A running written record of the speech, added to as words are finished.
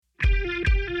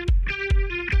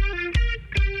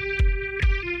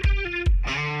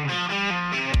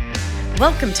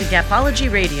Welcome to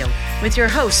Gapology Radio with your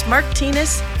hosts Mark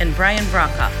Tinas and Brian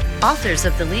Brokoff, authors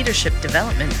of the leadership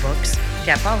development books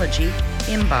Gapology,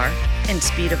 IMBAR, and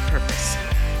Speed of Purpose.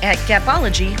 At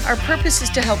Gapology, our purpose is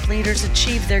to help leaders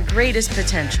achieve their greatest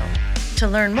potential. To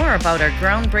learn more about our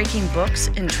groundbreaking books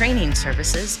and training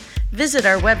services, visit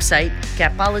our website,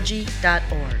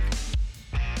 gapology.org.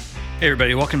 Hey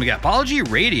everybody, welcome to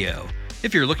Gapology Radio.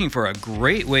 If you're looking for a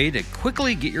great way to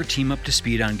quickly get your team up to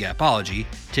speed on Gapology,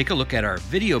 take a look at our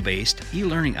video-based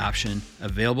e-learning option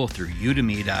available through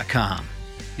udemy.com.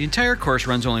 The entire course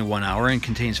runs only 1 hour and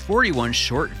contains 41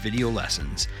 short video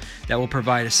lessons that will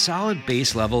provide a solid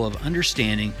base level of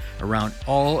understanding around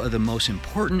all of the most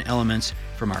important elements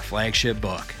from our flagship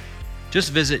book.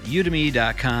 Just visit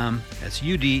udemy.com, that's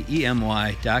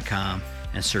udemy.com,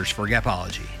 and search for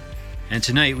Gapology. And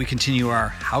tonight we continue our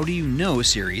How Do You Know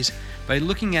series by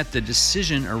looking at the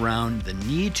decision around the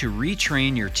need to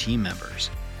retrain your team members.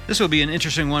 This will be an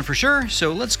interesting one for sure,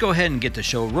 so let's go ahead and get the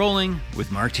show rolling with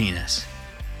Mark Tinas.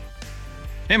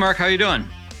 Hey Mark, how you doing?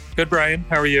 Good, Brian.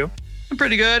 How are you? I'm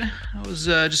pretty good. I was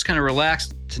just kind of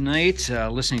relaxed tonight,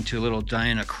 listening to a little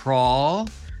Diana Krall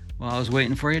while I was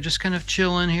waiting for you, just kind of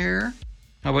chilling here.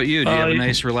 How about you? Do you have a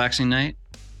nice relaxing night?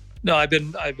 No, I've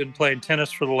been playing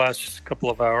tennis for the last couple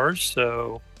of hours,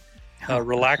 so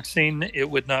relaxing it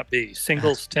would not be.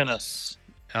 Singles tennis.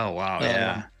 Oh wow,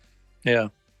 yeah.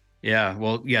 Yeah.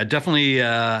 Well, yeah, definitely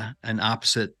an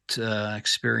opposite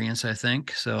experience, I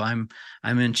think. So I'm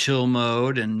in chill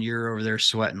mode, and you're over there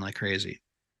sweating like crazy.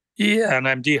 Yeah, and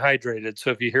I'm dehydrated.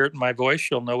 So if you hear it in my voice,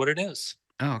 you'll know what it is.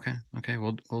 Oh, okay. Okay.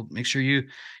 We'll make sure you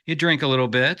drink a little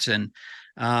bit, and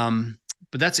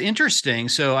but that's interesting.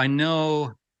 So I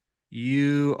know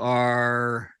you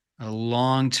are a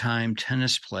longtime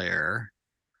tennis player,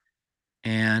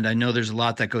 and I know there's a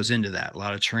lot that goes into that, a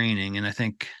lot of training. And I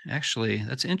think actually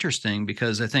that's interesting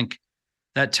because I think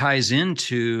that ties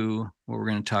into what we're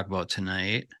going to talk about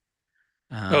tonight.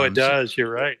 It does.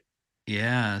 You're right.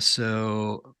 Yeah.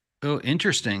 So,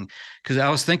 interesting. Because I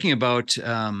was thinking about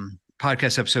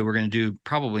podcast episode we're going to do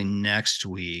probably next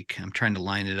week. I'm trying to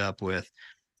line it up with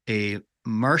a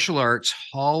martial arts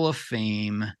Hall of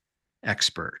Fame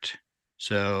expert.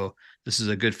 So this is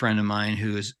a good friend of mine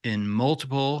who is in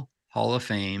multiple Hall of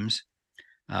Fames,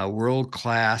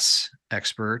 world-class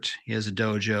expert. He has a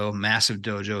dojo, massive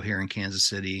dojo here in Kansas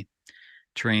City,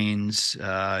 trains,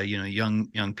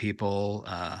 young people,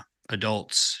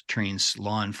 adults, trains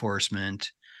law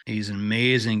enforcement. He's an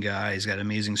amazing guy. He's got an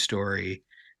amazing story.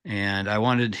 And I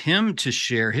wanted him to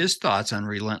share his thoughts on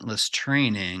relentless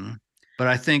training, but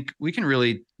I think we can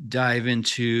really dive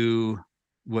into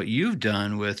what you've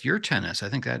done with your tennis. I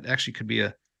think that actually could be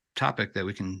a topic that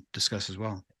we can discuss as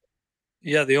well.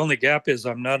 Yeah, the only gap is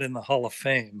I'm not in the Hall of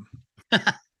Fame.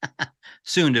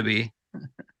 Soon to be.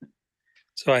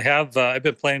 So I've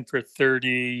been playing for 30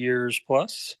 years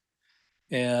plus,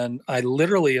 and I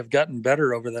literally have gotten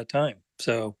better over that time.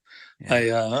 So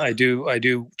yeah. I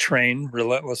do train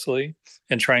relentlessly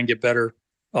and try and get better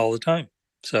all the time.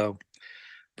 So,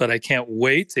 but I can't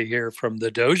wait to hear from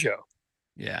the dojo.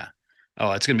 Yeah.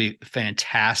 Oh, it's going to be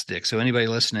fantastic. So anybody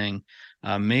listening,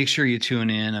 make sure you tune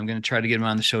in. I'm going to try to get him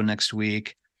on the show next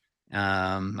week.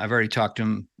 I've already talked to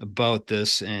him about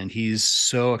this, and he's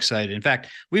so excited. In fact,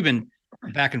 we've been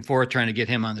back and forth trying to get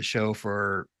him on the show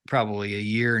for probably a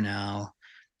year now.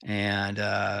 And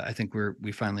I think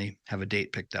we finally have a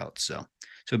date picked out. So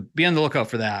be on the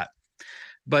lookout for that.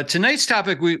 But tonight's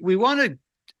topic, we wanted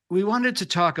to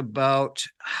talk about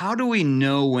how do we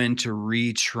know when to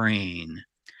retrain.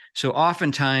 So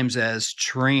oftentimes as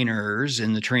trainers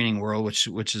in the training world,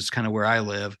 which is kind of where I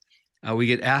live, we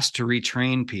get asked to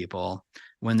retrain people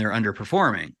when they're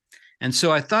underperforming. And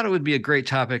so I thought it would be a great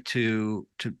topic to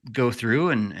go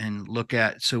through and look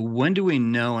at. So when do we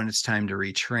know when it's time to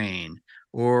retrain,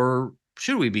 or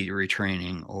should we be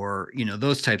retraining, or,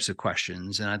 those types of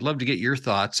questions. And I'd love to get your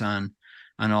thoughts on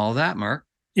all of that, Mark.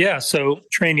 Yeah. So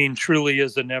training truly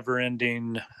is a never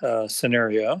ending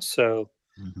scenario. So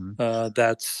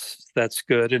that's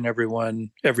good. And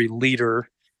every leader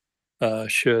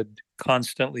should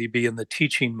constantly be in the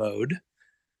teaching mode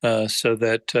so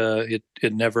that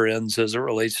it never ends as it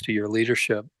relates to your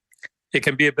leadership. It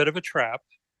can be a bit of a trap.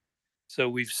 So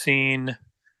we've seen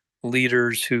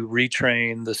leaders who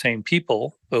retrain the same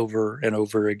people over and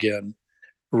over again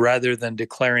rather than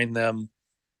declaring them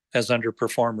as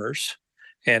underperformers.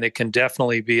 And it can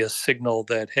definitely be a signal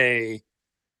that, hey,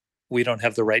 we don't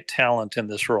have the right talent in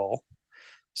this role.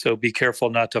 So be careful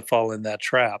not to fall in that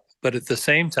trap. But at the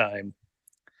same time,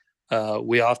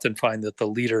 we often find that the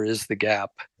leader is the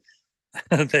gap.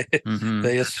 They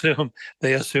assume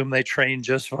they train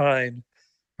just fine,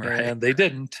 and they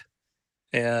didn't.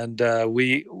 And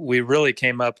we really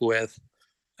came up with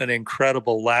an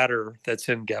incredible ladder that's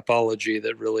in Gapology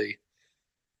that really,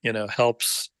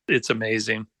 helps. It's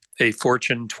amazing. A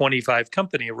Fortune 25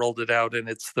 company rolled it out, and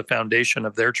it's the foundation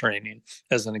of their training,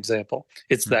 as an example.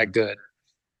 It's that good.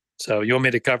 So you want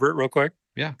me to cover it real quick?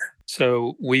 Yeah.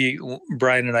 So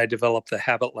Brian and I developed the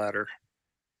habit ladder,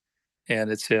 and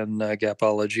it's in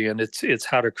Gapology, and it's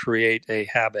how to create a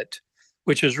habit,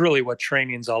 which is really what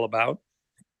training's all about.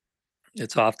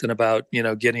 It's often about,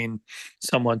 getting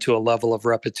someone to a level of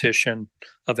repetition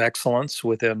of excellence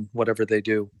within whatever they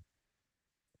do.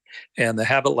 And the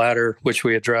habit ladder, which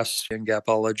we address in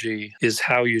Gapology, is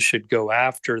how you should go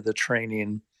after the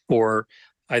training for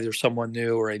either someone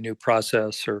new or a new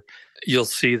process, or you'll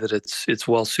see that it's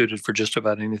well suited for just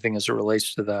about anything as it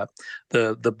relates to that.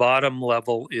 The bottom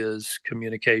level is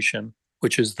communication,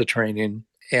 which is the training.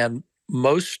 And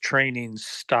most training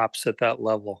stops at that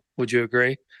level. Would you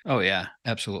agree? Oh yeah,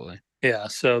 absolutely. Yeah.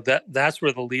 So that's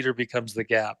where the leader becomes the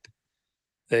gap.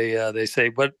 They say,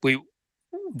 "But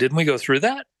didn't we go through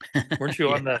that? Weren't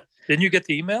you on the? Didn't you get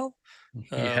the email?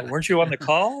 Weren't you on the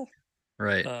call?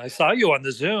 Right. I saw you on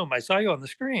the Zoom. I saw you on the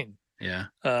screen." Yeah.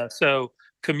 So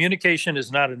communication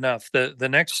is not enough. The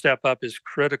next step up is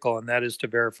critical, and that is to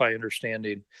verify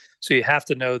understanding. So you have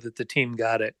to know that the team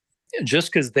got it.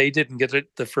 Just because they didn't get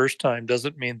it the first time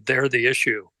doesn't mean they're the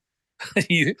issue.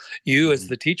 you as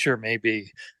the teacher may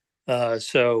be.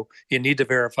 So you need to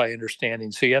verify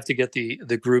understanding. So you have to get the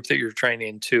group that you're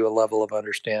training to a level of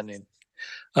understanding.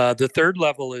 The third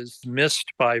level is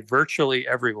missed by virtually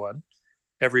everyone,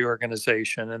 every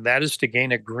organization, and that is to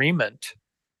gain agreement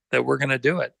that we're going to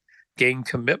do it, gain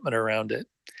commitment around it.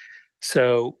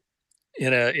 So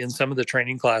in some of the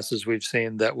training classes we've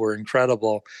seen that were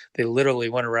incredible, they literally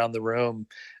went around the room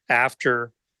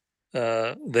after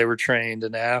they were trained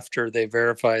and after they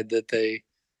verified that they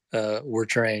were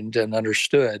trained and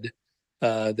understood.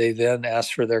 They then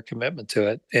asked for their commitment to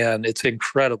it, and it's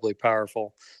incredibly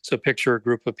powerful. So picture a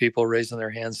group of people raising their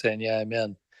hands saying, "Yeah, I'm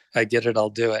in. I get it. I'll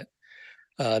do it."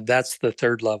 That's the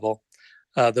third level.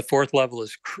 The fourth level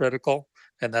is critical,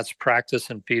 and that's practice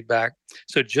and feedback.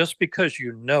 So just because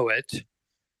you know it,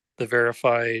 the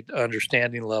verified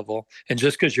understanding level, and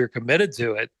just because you're committed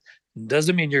to it,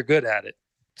 doesn't mean you're good at it.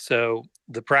 So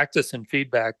the practice and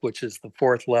feedback, which is the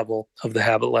fourth level of the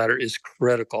habit ladder, is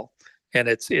critical, and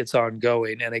it's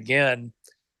ongoing. And again,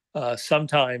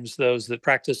 sometimes those that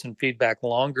practice and feedback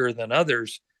longer than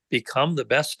others become the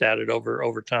best at it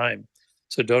over time.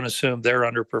 So don't assume they're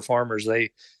underperformers.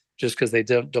 Just because they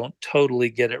don't totally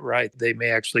get it right, they may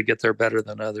actually get there better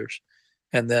than others.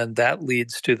 And then that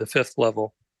leads to the fifth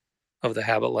level of the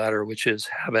habit ladder, which is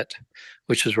habit,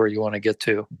 which is where you want to get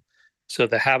to. So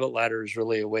the habit ladder is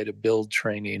really a way to build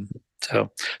training.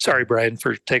 So sorry, Brian,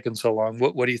 for taking so long.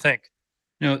 What do you think?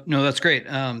 No, that's great.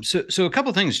 So a couple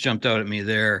of things jumped out at me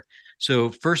there.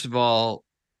 So first of all,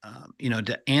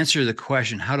 to answer the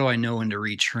question, how do I know when to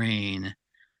retrain?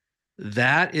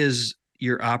 That is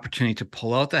your opportunity to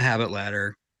pull out the habit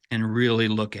ladder and really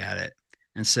look at it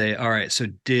and say, all right, so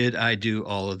did I do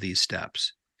all of these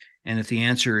steps? And if the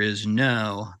answer is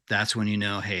no, that's when you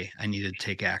know, hey, I need to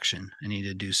take action. I need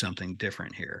to do something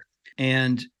different here.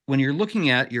 And when you're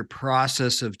looking at your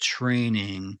process of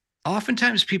training,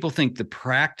 oftentimes people think the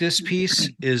practice piece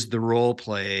is the role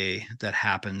play that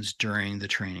happens during the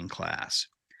training class.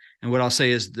 And what I'll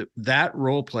say is that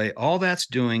role play, all that's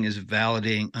doing is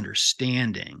validating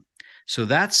understanding. So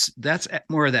that's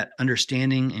more of that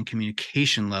understanding and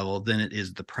communication level than it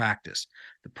is the practice.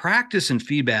 The practice and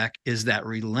feedback is that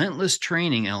relentless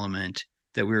training element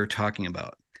that we were talking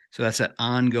about. So that's that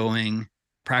ongoing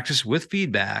practice with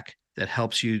feedback that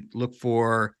helps you look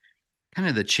for kind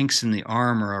of the chinks in the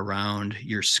armor around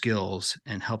your skills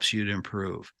and helps you to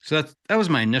improve. So that was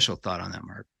my initial thought on that,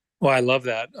 Mark. Well, I love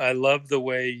that. I love the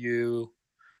way you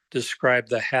describe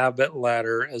the habit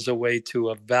ladder as a way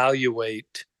to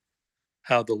evaluate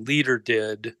how the leader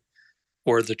did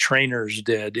or the trainers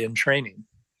did in training.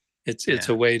 It's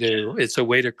a way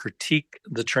to critique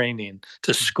the training,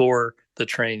 to score the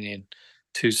training,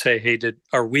 to say, hey,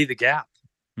 are we the gap?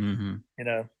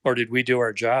 Mm-hmm. Or did we do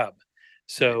our job?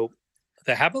 So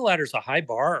the habit ladder is a high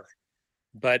bar,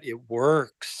 but it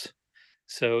works.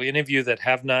 So any of you that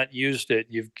have not used it,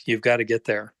 you've got to get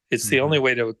there. It's the only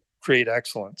way to create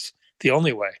excellence. The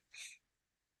only way.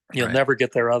 You'll never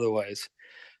get there otherwise.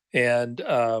 And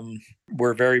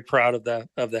we're very proud of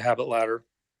the habit ladder.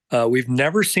 We've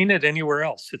never seen it anywhere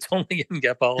else. It's only in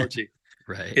Gapology.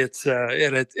 Right. It's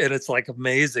and it's like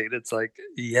amazing. It's like,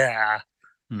 yeah,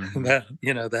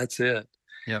 that's it.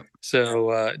 Yep.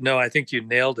 So no, I think you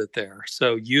nailed it there.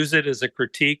 So use it as a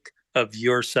critique of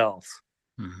yourself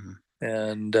Mm-hmm.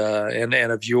 and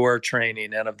of your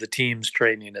training and of the team's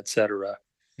training, et cetera.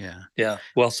 Yeah. Yeah.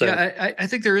 Well said. Yeah. I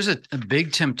think there is a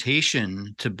big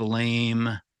temptation to blame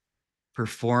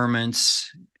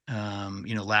performance,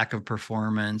 lack of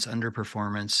performance,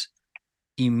 underperformance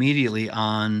immediately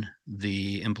on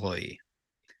the employee.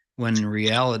 When in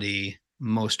reality,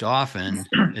 most often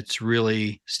it's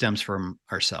really stems from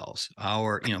ourselves,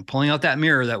 pulling out that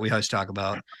mirror that we always talk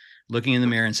about, looking in the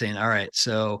mirror and saying, all right,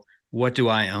 so what do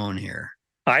I own here?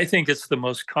 I think it's the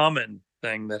most common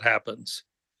thing that happens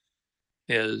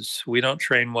is we don't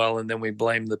train well and then we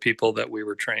blame the people that we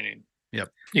were training.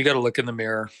 Yep. You got to look in the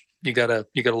mirror. You got to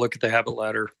look at the habit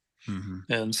ladder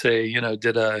and say,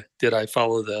 did I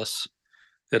follow this?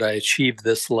 Did I achieve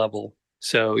this level?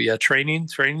 So yeah,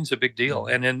 training's a big deal.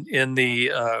 And in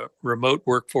the remote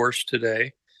workforce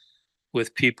today,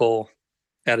 with people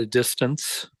at a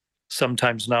distance,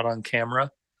 sometimes not on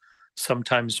camera,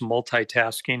 sometimes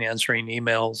multitasking, answering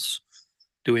emails,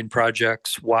 doing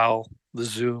projects while the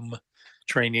Zoom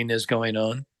training is going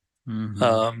on.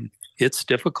 It's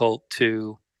difficult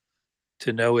to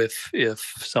know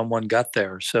if someone got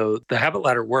there. So the habit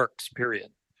ladder works, period.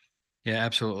 Yeah,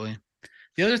 absolutely.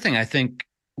 The other thing I think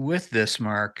with this,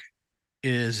 Mark,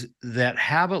 is that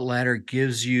habit ladder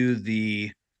gives you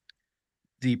the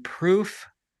proof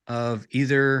of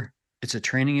either it's a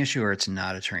training issue or it's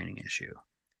not a training issue.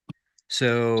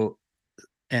 So,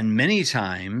 and many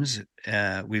times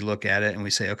we look at it and we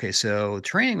say, okay, so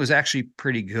training was actually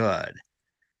pretty good,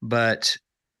 but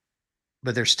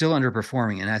they're still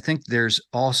underperforming. And I think there's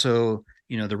also,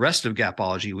 the rest of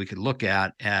Gapology we could look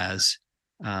at as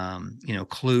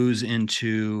clues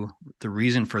into the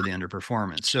reason for the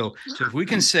underperformance. So if we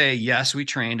can say, yes, we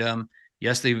trained them.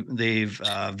 Yes, they've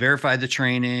verified the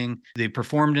training. They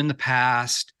performed in the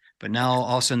past, but now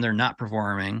all of a sudden they're not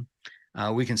performing.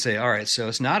 We can say, all right, so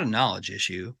it's not a knowledge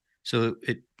issue. So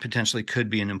it potentially could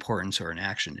be an importance or an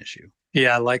action issue.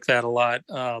 Yeah, I like that a lot.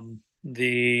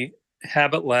 The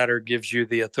habit ladder gives you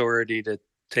the authority to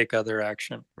take other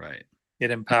action. Right. It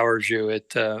empowers you.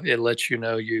 It lets you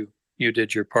know you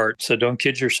did your part. So don't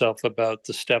kid yourself about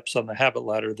the steps on the habit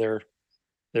ladder.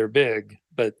 They're big,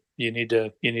 but you need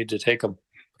to take them,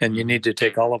 and you need to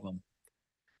take all of them.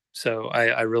 So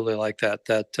I really like that.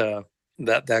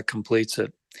 That completes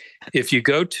it. If you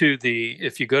go to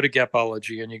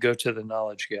Gapology and you go to the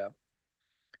knowledge gap,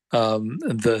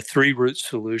 the 3 root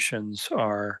solutions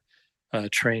are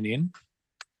training,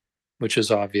 which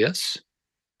is obvious,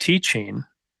 teaching,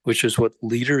 which is what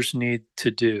leaders need to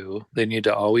do. They need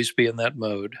to always be in that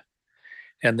mode,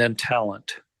 and then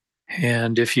talent.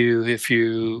 And if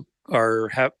you are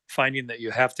finding that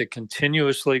you have to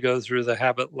continuously go through the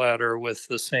habit ladder with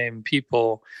the same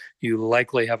people, you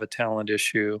likely have a talent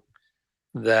issue.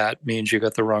 That means you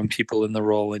got the wrong people in the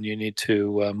role and you need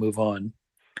to move on.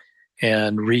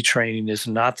 And retraining is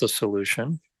not the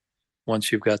solution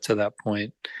once you've got to that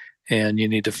point. And you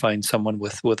need to find someone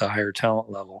with a higher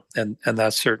talent level. And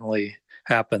that certainly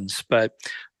happens. But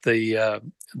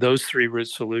those 3 root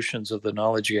solutions of the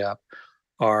knowledge gap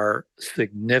are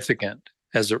significant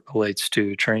as it relates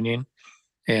to training,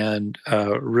 and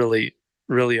really,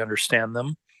 really understand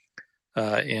them.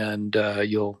 And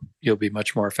you'll be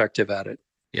much more effective at it.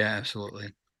 Yeah,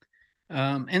 absolutely.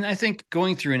 And I think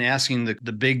going through and asking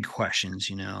the big questions,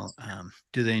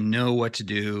 do they know what to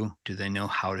do? Do they know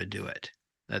how to do it?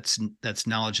 That's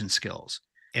knowledge and skills.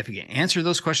 If you can answer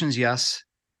those questions, yes,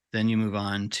 then you move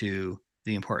on to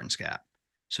the importance gap.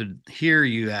 So here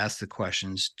you ask the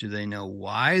questions, do they know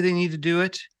why they need to do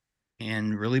it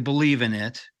and really believe in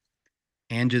it?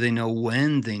 And do they know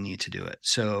when they need to do it?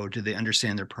 So do they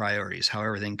understand their priorities, how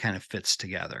everything kind of fits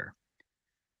together?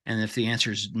 And if the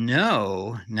answer is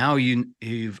no, now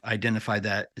you've identified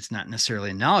that it's not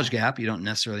necessarily a knowledge gap. You don't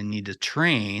necessarily need to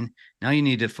train. Now you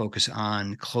need to focus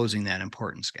on closing that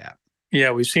importance gap.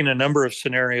 Yeah, we've seen a number of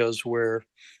scenarios where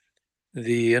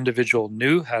the individual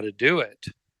knew how to do it,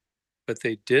 but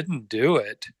they didn't do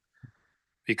it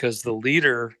because the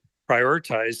leader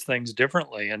prioritized things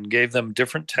differently and gave them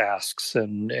different tasks,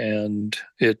 and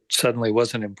it suddenly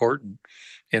wasn't important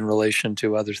in relation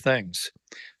to other things.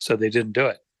 So they didn't do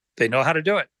it. They know how to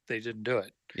do it. They didn't do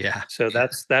it. Yeah. So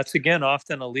that's again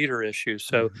often a leader issue.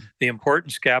 So the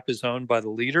importance gap is owned by the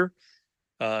leader.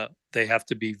 They have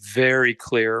to be very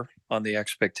clear on the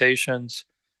expectations.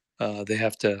 They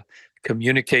have to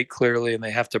communicate clearly, and they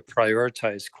have to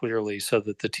prioritize clearly so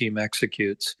that the team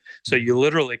executes. So you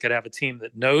literally could have a team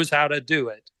that knows how to do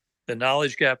it. The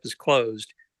knowledge gap is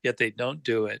closed, yet they don't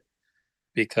do it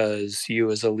because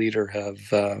you as a leader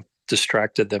have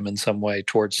distracted them in some way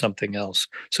towards something else.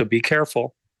 So be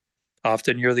careful.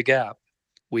 Often you're the gap.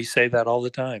 We say that all the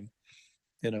time.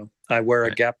 I wear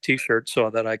a Gap t-shirt so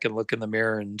that I can look in the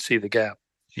mirror and see the gap.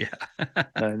 Yeah.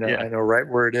 I know right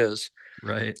where it is.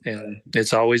 Right. And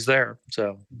it's always there.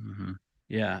 So,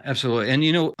 yeah, absolutely.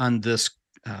 And, on this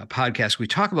podcast, we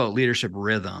talk about leadership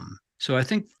rhythm. So I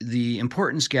think the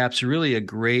importance gaps are really a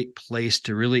great place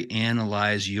to really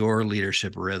analyze your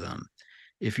leadership rhythm.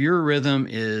 If your rhythm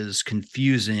is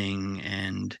confusing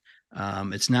and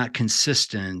it's not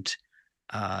consistent,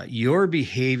 your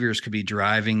behaviors could be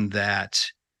driving that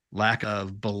lack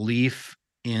of belief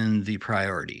in the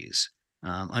priorities,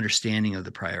 understanding of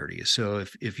the priorities. So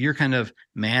if you're kind of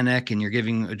manic and you're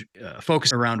giving a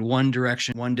focus around one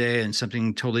direction one day and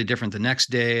something totally different the next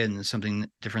day and something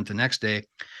different the next day,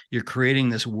 you're creating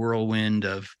this whirlwind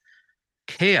of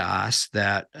chaos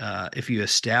that if you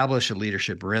establish a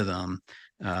leadership rhythm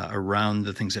around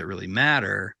the things that really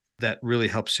matter, that really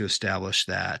helps to establish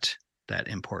that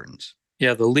importance.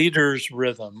 Yeah, the leader's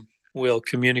rhythm will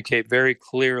communicate very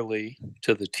clearly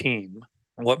to the team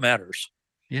what matters.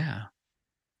 Yeah.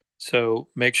 So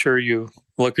make sure you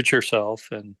look at yourself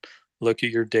and look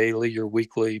at your daily, your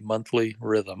weekly, monthly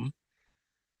rhythm.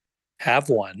 Have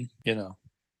one,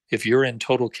 if you're in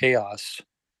total chaos,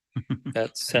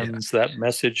 that sends that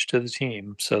message to the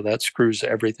team. So that screws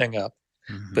everything up.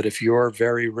 But if you're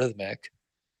very rhythmic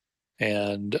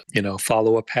and,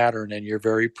 follow a pattern and you're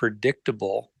very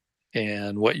predictable,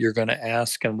 and what you're going to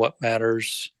ask and what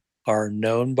matters are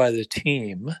known by the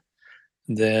team,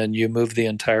 then you move the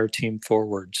entire team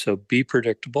forward. So be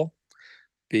predictable,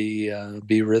 be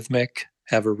rhythmic,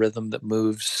 have a rhythm that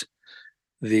moves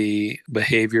the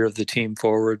behavior of the team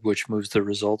forward, which moves the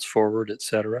results forward,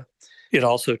 etc. It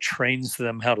also trains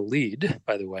them how to lead,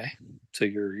 by the way. So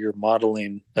you're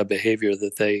modeling a behavior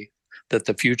that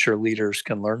the future leaders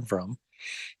can learn from.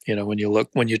 When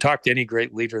you talk to any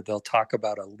great leader, they'll talk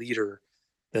about a leader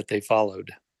that they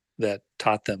followed that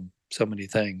taught them so many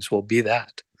things. Well, be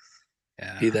that.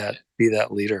 Yeah. Be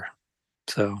that leader.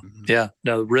 So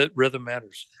rhythm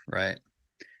matters. Right.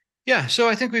 Yeah. So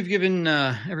I think we've given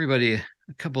everybody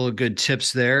a couple of good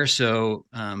tips there. So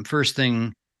first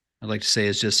thing I'd like to say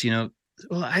is just,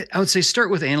 I would say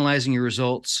start with analyzing your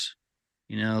results.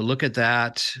 Look at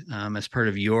that as part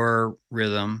of your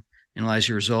rhythm. Analyze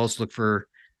your results. Look for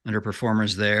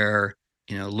underperformers there.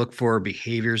 Look for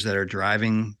behaviors that are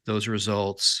driving those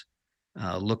results.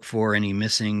 Look for any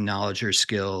missing knowledge or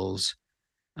skills.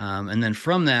 And then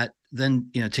from that,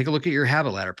 take a look at your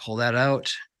habit ladder, pull that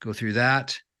out, go through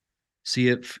that, see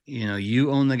if, you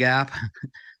own the gap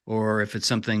or if it's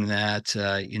something that,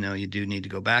 you do need to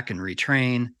go back and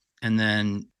retrain, and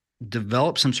then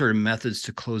develop some sort of methods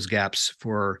to close gaps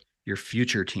for your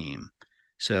future team.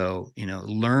 So,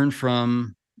 learn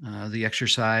from the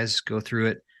exercise, go through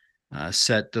it,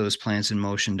 set those plans in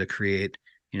motion to create,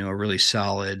 a really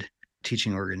solid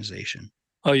teaching organization.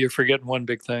 Oh, you're forgetting one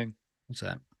big thing. What's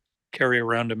that? Carry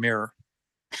around a mirror.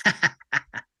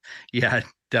 Yeah,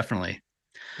 definitely.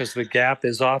 Because the gap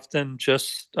is often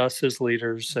just us as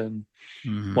leaders. And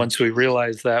once we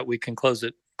realize that, we can close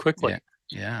it quickly.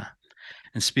 Yeah.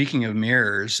 And speaking of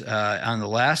mirrors, on the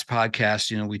last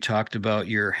podcast, we talked about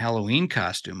your Halloween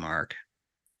costume, Mark.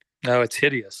 No, it's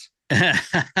hideous.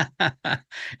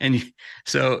 And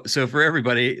so for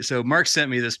everybody, so Mark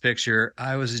sent me this picture.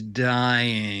 I was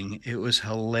dying. It was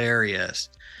hilarious.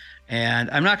 And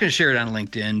I'm not going to share it on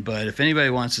LinkedIn, but if anybody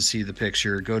wants to see the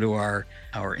picture, go to our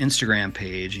Instagram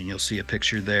page and you'll see a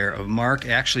picture there of Mark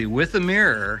actually with a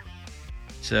mirror.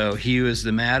 So he was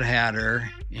the Mad Hatter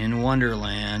in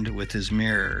Wonderland with his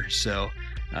mirror. So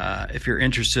if you're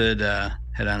interested,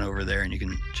 head on over there and you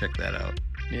can check that out.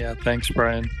 Yeah, thanks,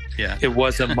 Brian. Yeah. It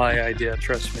wasn't my idea,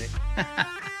 trust me.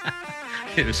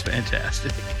 It was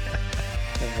fantastic.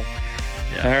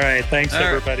 Yeah. All right, thanks,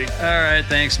 everybody. All right,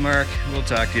 thanks, Mark. We'll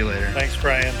talk to you later. Thanks,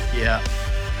 Brian. Yeah.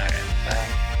 All right,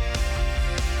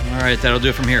 bye. All right, that'll do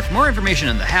it from here. For more information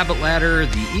on the Habit Ladder,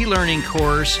 the e-learning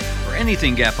course, or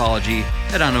anything Gapology,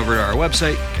 head on over to our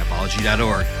website,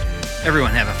 gapology.org.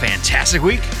 Everyone have a fantastic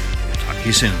week. We'll talk to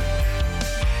you soon.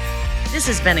 This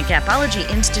has been a Gapology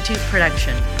Institute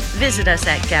production. Visit us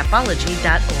at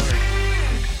gapology.org.